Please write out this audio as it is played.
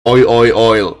Oil, oil,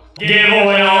 oil. Give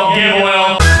oil, give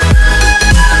oil.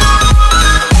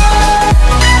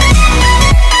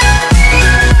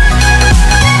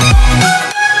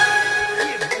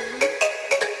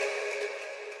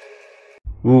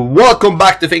 Welcome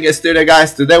back to Finger Studio,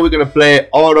 guys. Today we're gonna play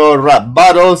auto rap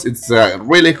battles. It's a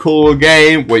really cool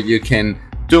game where you can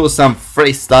do some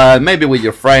freestyle, maybe with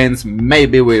your friends,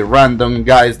 maybe with random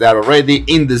guys that are already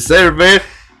in the server.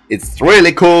 It's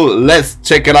really cool. Let's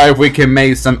check it out if we can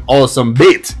make some awesome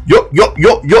beats. Yo, yo,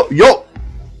 yo, yo, yo.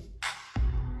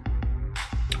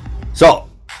 So,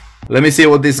 let me see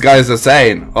what these guys are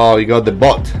saying. Oh, you got the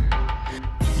bot.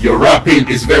 Your rapping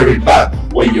is very bad.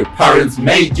 When your parents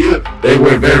made you, they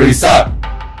were very sad.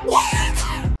 What?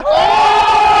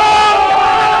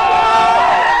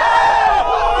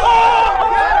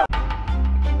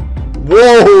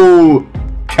 Whoa!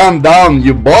 Calm down,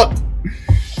 you bot.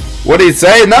 What did he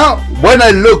say now? When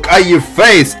I look at your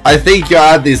face, I think you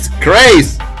are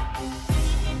disgrace.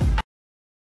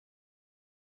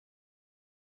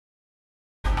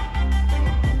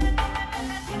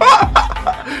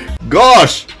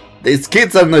 Gosh, these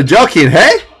kids are not joking,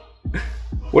 hey?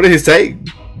 What did he say?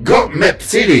 Got Map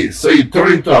City, so you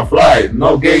turn into a fly.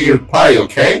 No get your pie,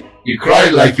 okay? You cry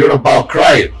like you're about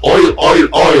crying. Oil, oil,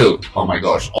 oil. Oh my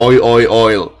gosh. Oil, oil,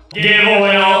 oil. Give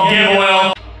oil, give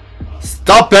oil.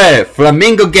 Stop it,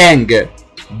 Flamingo Gang.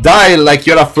 Die like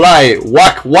you're a fly.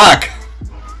 Whack, whack.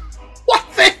 What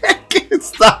the heck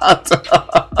is that?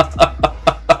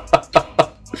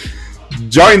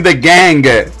 Join the gang.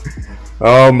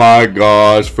 Oh my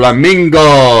gosh,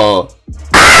 Flamingo.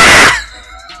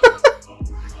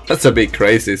 That's a bit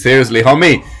crazy, seriously,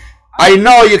 homie. I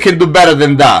know you can do better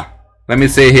than that. Let me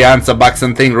see, he answered back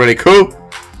something really cool.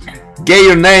 Get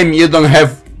your name, you don't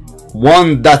have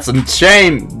one, that's a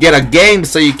shame. Get a game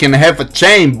so you can have a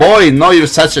chain. Boy, no, you're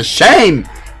such a shame.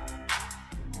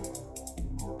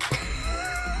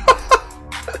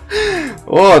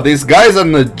 Oh, these guys are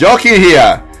not joking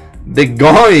here. They're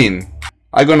going.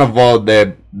 I'm gonna vote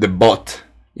the bot.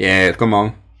 Yeah, come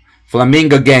on.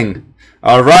 Flamingo Gang.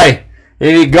 Alright,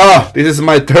 here we go. This is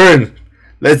my turn.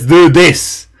 Let's do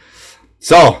this.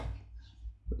 So,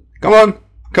 come on,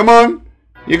 come on.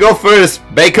 You go first,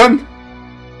 Bacon.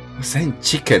 I'm saying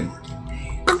chicken.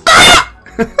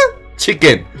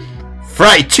 Chicken.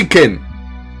 Fried chicken.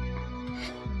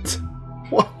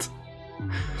 What?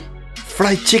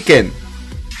 Fried chicken.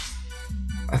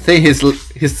 I think his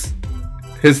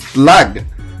leg.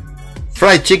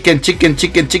 Fried chicken, chicken,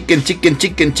 chicken, chicken, chicken,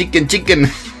 chicken, chicken, chicken.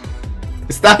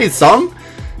 Is that his song?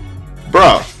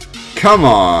 Bro, come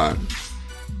on.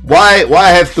 Why I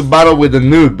have to battle with a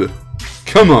noob?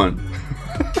 Come on.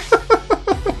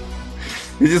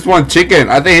 He just wants chicken.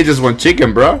 I think he just wants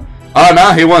chicken, bro. Oh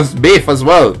no, he wants beef as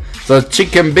well. So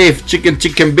chicken, beef, chicken,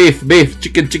 chicken, beef, beef,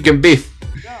 chicken, chicken, beef.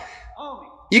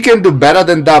 You can do better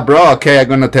than that, bro. Okay, I'm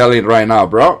gonna tell it right now,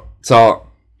 bro. So,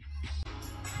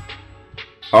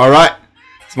 alright,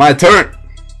 it's my turn.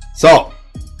 So,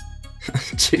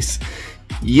 jeez.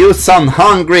 You sound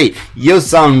hungry, you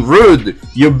sound rude,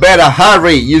 you better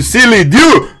hurry, you silly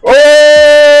dude.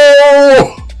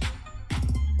 Oh!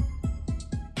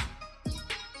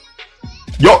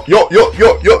 Yo, yo, yo,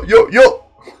 yo, yo, yo, yo.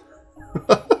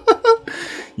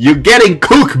 You getting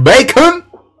cooked, Bacon?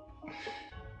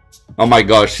 Oh my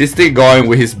gosh, he's still going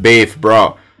with his beef,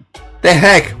 bro. The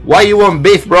heck? Why you want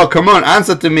beef, bro? Come on,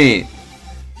 answer to me.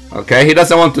 Okay, he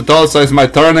doesn't want to talk, so it's my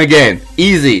turn again.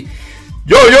 Easy.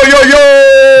 Yo, yo, yo,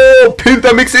 yo!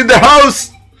 Pinta Mix in the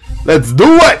house! Let's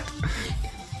do it!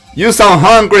 You sound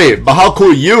hungry, but how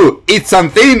could you eat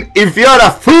something if you're a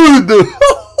food?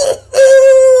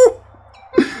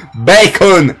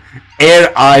 Bacon!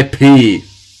 R.I.P.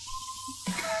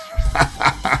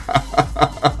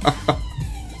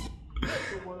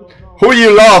 Who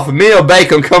you love, me or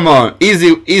Bacon? Come on,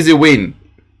 easy win.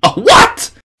 Oh,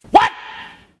 what? What?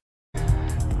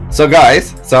 So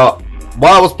guys,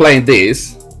 while I was playing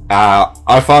this,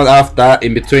 I found after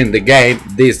in between the game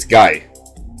this guy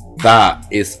that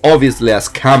is obviously a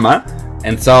scammer,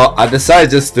 and so I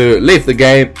decided just to leave the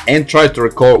game and try to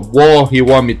record what he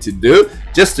want me to do,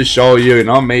 just to show you, you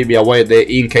know, maybe a way there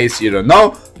in case you don't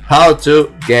know how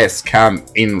to get scammed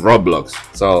in Roblox.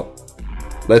 So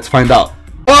let's find out.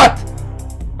 What?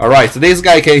 Alright, so this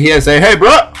guy came here and say, hey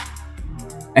bro,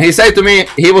 and he said to me,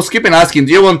 he was keeping asking,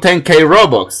 do you want 10k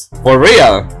Robux? For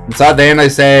real? And so at the end I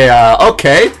say,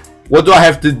 okay, what do I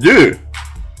have to do?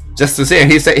 Just to see. And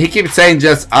he keeps saying,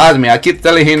 just add me. I keep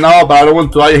telling him no, but I don't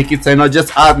want to add you. He keeps saying, no,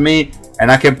 just add me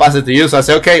and I can pass it to you. So I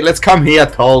say, okay, let's come here,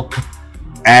 talk.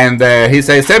 And he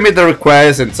says, send me the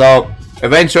request. And so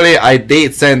eventually I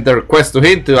did send the request to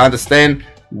him to understand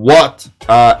what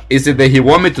is it that he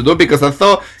want me to do, because I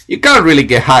thought you can't really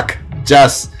get hacked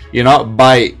just, you know,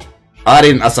 by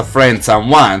adding as a friend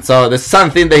someone. So there's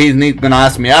something that he's gonna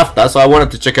ask me after, so I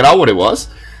wanted to check it out what it was.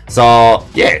 So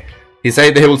yeah, he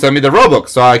said that he will send me the Robux.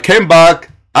 So I came back,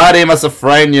 add him as a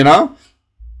friend, you know.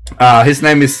 His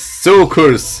name is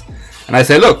Sukurs, and I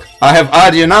say, look, I have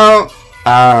added you now.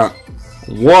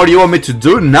 What do you want me to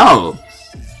do now?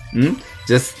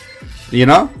 Just, you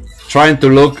know, trying to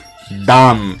look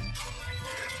dumb.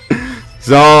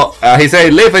 So he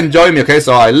said, leave and join me. Okay,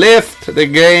 so I left the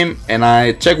game and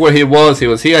I checked where he was. He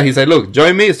was here. He said, look,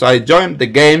 join me. So I joined the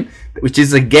game, which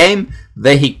is a game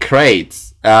that he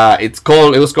creates. It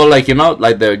was called, like, you know,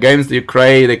 like the games that you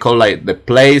create, they call like the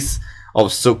place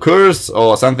of Sukurs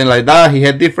or something like that. He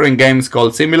had different games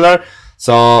called similar.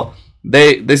 So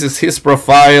this is his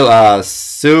profile,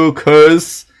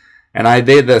 Sukurs, and I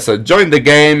did this. So join the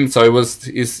game. So it was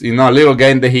his, you know, a little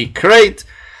game that he create.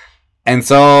 And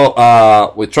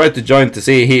so we tried to join to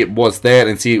see he was there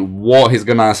and see what he's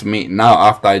gonna ask me now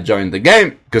after I joined the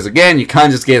game, because again, you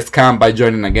can't just get scammed by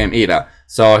joining a game either.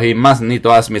 So he must need to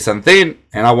ask me something,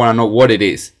 and I want to know what it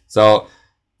is. So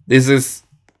this is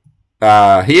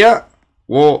here.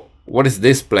 Well, what is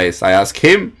this place? I asked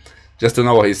him just to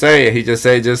know what he say. He just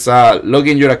said, just log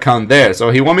in your account there.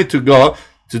 So he want me to go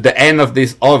to the end of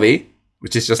this ovi,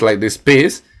 which is just like this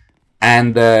piece,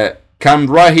 and come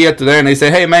right here to there, and they say,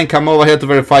 hey man, come over here to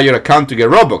verify your account to get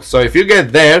Robux. So if you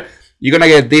get there, you're gonna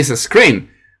get this screen,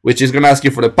 which is gonna ask you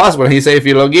for the password. He say if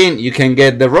you log in, you can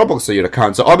get the Robux to your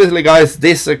account. So obviously, guys,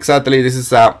 this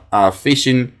is a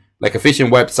phishing, like a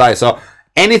phishing website. So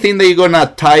anything that you're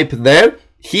gonna type there,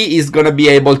 he is gonna be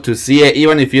able to see it,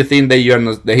 even if you think that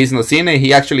that he's not seeing it.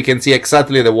 He actually can see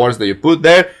exactly the words that you put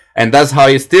there, and that's how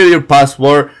he steal your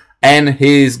password, and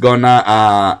he's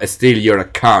gonna steal your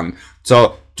account.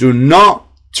 So do not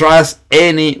trust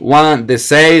anyone that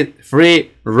say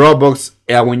free Robux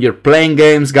when you're playing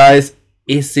games, guys.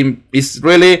 It's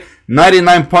really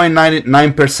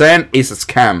 99.99% is a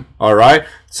scam. All right.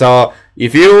 So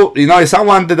if you know if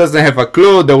someone that doesn't have a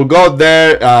clue, they will go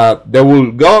there. They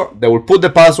will put the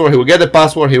password. He will get the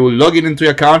password. He will log in into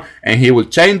your account, and he will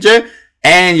change it,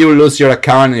 and you will lose your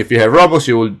account. And if you have Robux,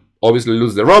 you will obviously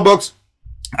lose the Robux.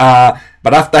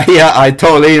 But after here, I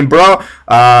told him, bro,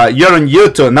 you're on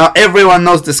YouTube. Now everyone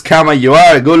knows the scammer you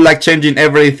are. Good luck changing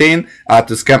everything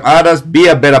to scam others. Be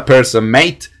a better person,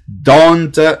 mate.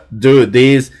 Don't do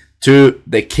this to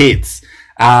the kids.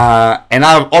 And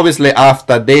obviously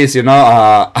after this, you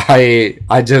know,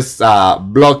 I just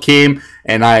blocked him,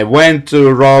 and I went to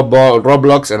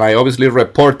Roblox, and I obviously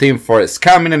report him for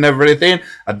scamming and everything.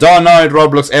 I don't know if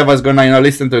Roblox ever is gonna, you know,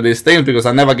 listen to these things, because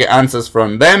I never get answers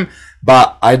from them.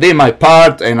 But I did my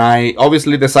part, and I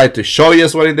obviously decided to show you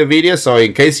as well in the video. So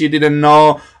in case you didn't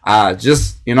know,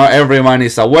 just, you know, everyone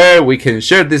is aware. We can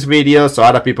share this video so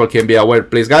other people can be aware,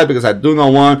 please, guys, because I do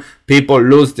not want people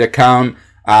lose the account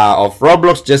of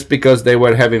Roblox just because they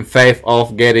were having faith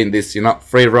of getting this, you know,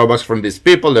 free Robux from these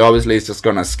people. They obviously is just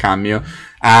gonna scam you.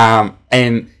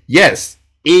 And yes,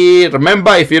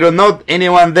 remember, if you don't know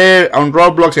anyone there on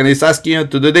Roblox and is asking you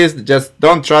to do this, just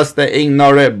don't trust it,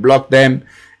 ignore it, block them.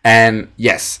 And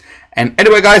yes, and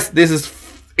anyway, guys, this is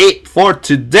it for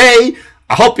today.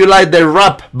 I hope you like the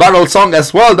rap battle song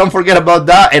as well. Don't forget about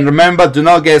that, and remember, do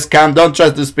not get scammed, don't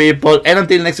trust these people, and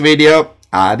until next video,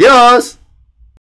 adios.